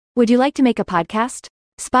Would you like to make a podcast?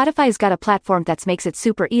 Spotify's got a platform that makes it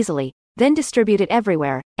super easily, then distribute it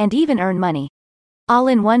everywhere, and even earn money. All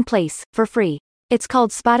in one place, for free. It's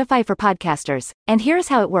called Spotify for Podcasters, and here's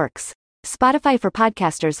how it works. Spotify for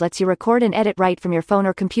Podcasters lets you record and edit right from your phone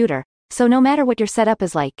or computer, so no matter what your setup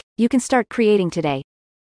is like, you can start creating today.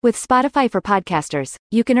 With Spotify for Podcasters,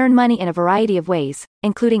 you can earn money in a variety of ways,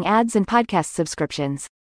 including ads and podcast subscriptions.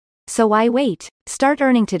 So why wait? Start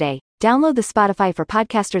earning today. Download the Spotify for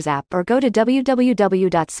Podcasters app or go to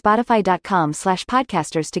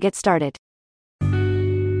www.spotify.com/podcasters to get started.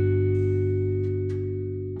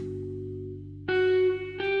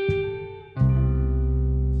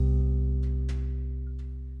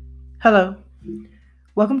 Hello.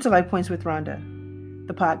 Welcome to Life Points with Rhonda,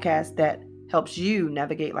 the podcast that helps you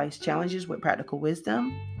navigate life's challenges with practical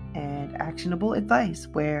wisdom and actionable advice,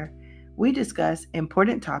 where we discuss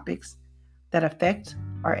important topics that affect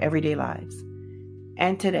our everyday lives.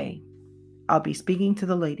 And today, I'll be speaking to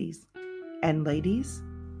the ladies. And ladies,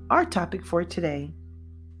 our topic for today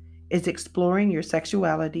is exploring your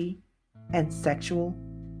sexuality and sexual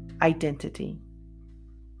identity.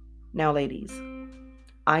 Now, ladies,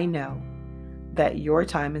 I know that your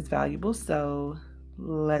time is valuable, so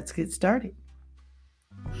let's get started.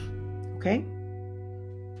 Okay?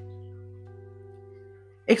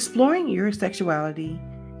 Exploring your sexuality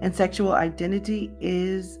and sexual identity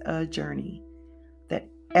is a journey that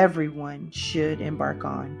everyone should embark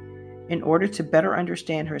on in order to better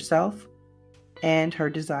understand herself and her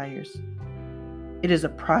desires. It is a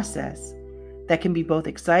process that can be both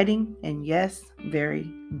exciting and, yes,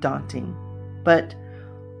 very daunting, but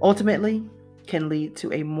ultimately can lead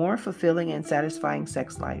to a more fulfilling and satisfying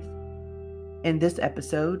sex life. In this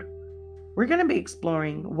episode, we're going to be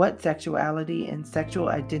exploring what sexuality and sexual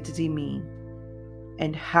identity mean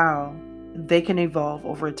and how they can evolve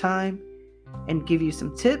over time, and give you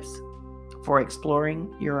some tips for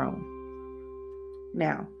exploring your own.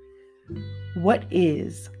 Now, what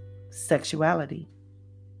is sexuality?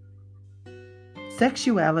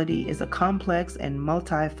 Sexuality is a complex and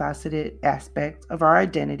multifaceted aspect of our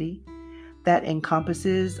identity that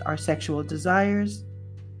encompasses our sexual desires,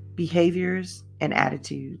 behaviors, and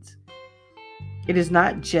attitudes. It is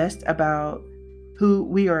not just about who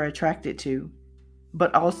we are attracted to,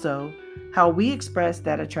 but also how we express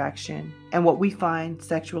that attraction and what we find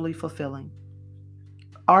sexually fulfilling.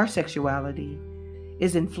 Our sexuality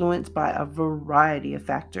is influenced by a variety of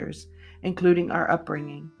factors, including our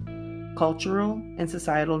upbringing, cultural and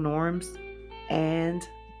societal norms, and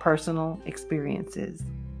personal experiences.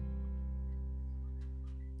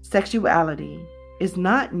 Sexuality is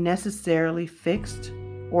not necessarily fixed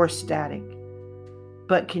or static,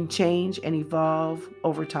 but can change and evolve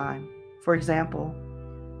over time. For example,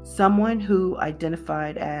 someone who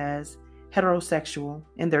identified as heterosexual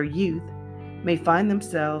in their youth may find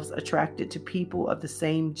themselves attracted to people of the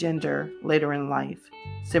same gender later in life.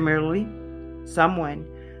 Similarly, someone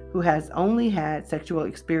who has only had sexual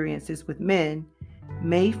experiences with men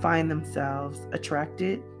may find themselves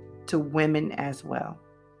attracted to women as well.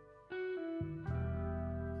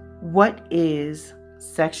 What is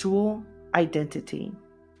sexual identity?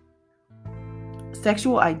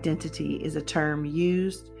 Sexual identity is a term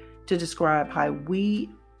used to describe how we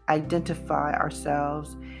identify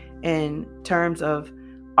ourselves in terms of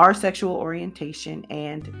our sexual orientation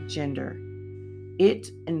and gender.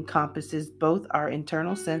 It encompasses both our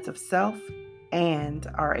internal sense of self and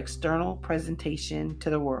our external presentation to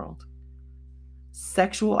the world.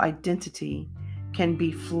 Sexual identity can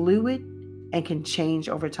be fluid and can change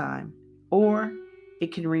over time, or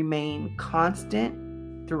it can remain constant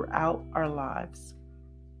throughout our lives.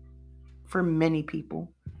 For many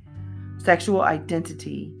people, sexual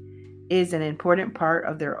identity is an important part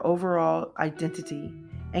of their overall identity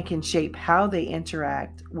and can shape how they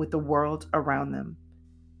interact with the world around them.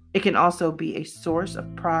 It can also be a source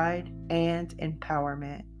of pride and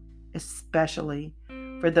empowerment, especially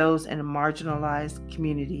for those in marginalized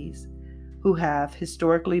communities who have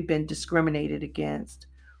historically been discriminated against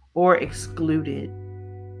or excluded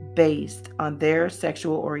based on their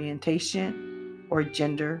sexual orientation or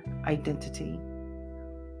gender identity.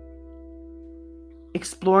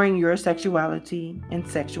 Exploring your sexuality and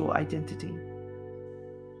sexual identity.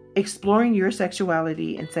 Exploring your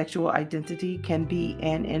sexuality and sexual identity can be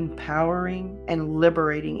an empowering and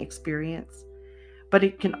liberating experience, but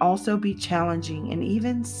it can also be challenging and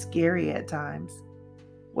even scary at times.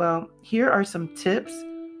 Well, here are some tips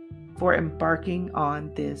for embarking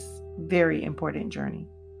on this very important journey.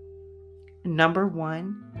 Number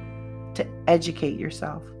 1, to educate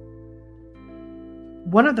yourself.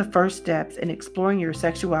 One of the first steps in exploring your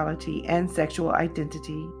sexuality and sexual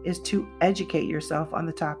identity is to educate yourself on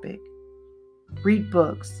the topic. Read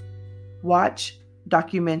books, watch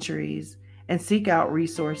documentaries, and seek out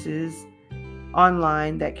resources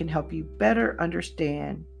online that can help you better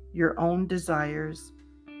understand your own desires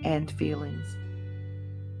and feelings.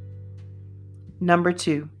 Number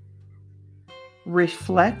 2,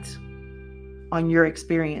 reflect on your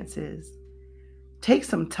experiences. Take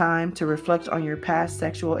some time to reflect on your past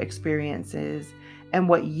sexual experiences and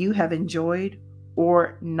what you have enjoyed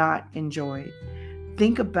or not enjoyed.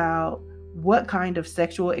 Think about what kind of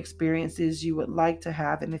sexual experiences you would like to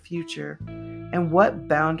have in the future and what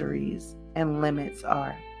boundaries and limits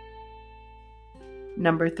are.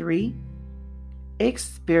 Number 3,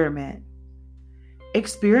 experiment.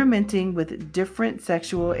 Experimenting with different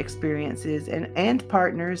sexual experiences and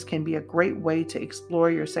partners can be a great way to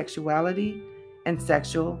explore your sexuality and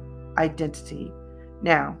sexual identity.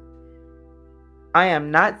 Now, I am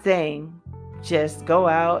not saying just go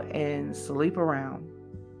out and sleep around.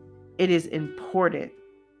 It is important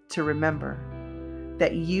to remember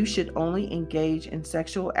that you should only engage in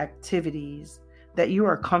sexual activities that you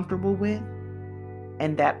are comfortable with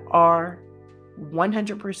and that are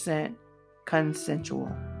 100%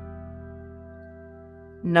 consensual.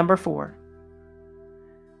 Number 4,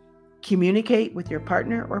 communicate with your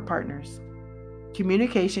partner or partners.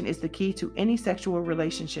 Communication is the key to any sexual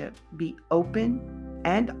relationship. Be open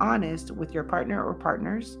and honest with your partner or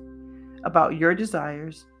partners about your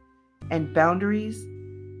desires and boundaries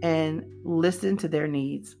and listen to their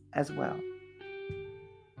needs as well.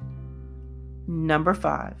 Number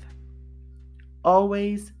 5,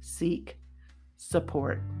 always seek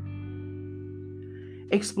support.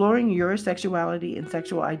 Exploring your sexuality and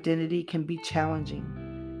sexual identity can be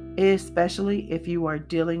challenging, especially if you are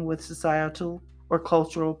dealing with societal or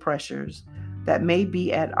cultural pressures that may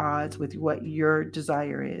be at odds with what your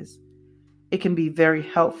desire is. It can be very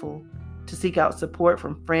helpful to seek out support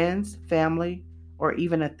from friends, family, or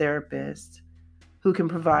even a therapist who can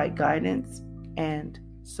provide guidance and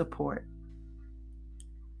support.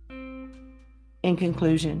 In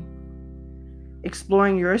conclusion,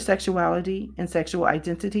 exploring your sexuality and sexual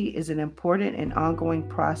identity is an important and ongoing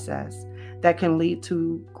process that can lead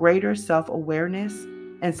to greater self-awareness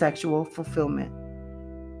and sexual fulfillment.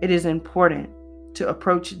 It is important to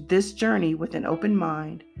approach this journey with an open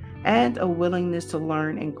mind and a willingness to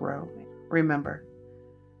learn and grow. Remember,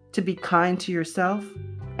 to be kind to yourself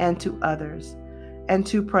and to others, and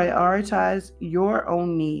to prioritize your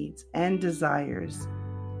own needs and desires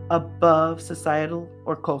above societal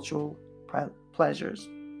or cultural pleasures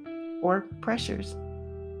or pressures.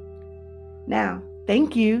 Now,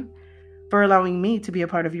 thank you for allowing me to be a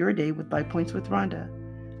part of your day with Life Points with Rhonda.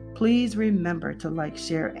 Please remember to like,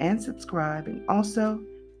 share, and subscribe. And also,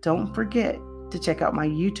 don't forget to check out my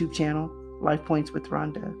YouTube channel, Life Points with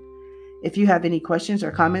Rhonda. If you have any questions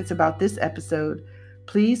or comments about this episode,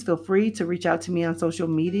 please feel free to reach out to me on social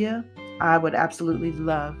media. I would absolutely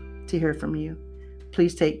love to hear from you.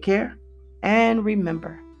 Please take care and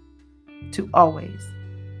remember to always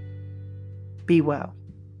be well.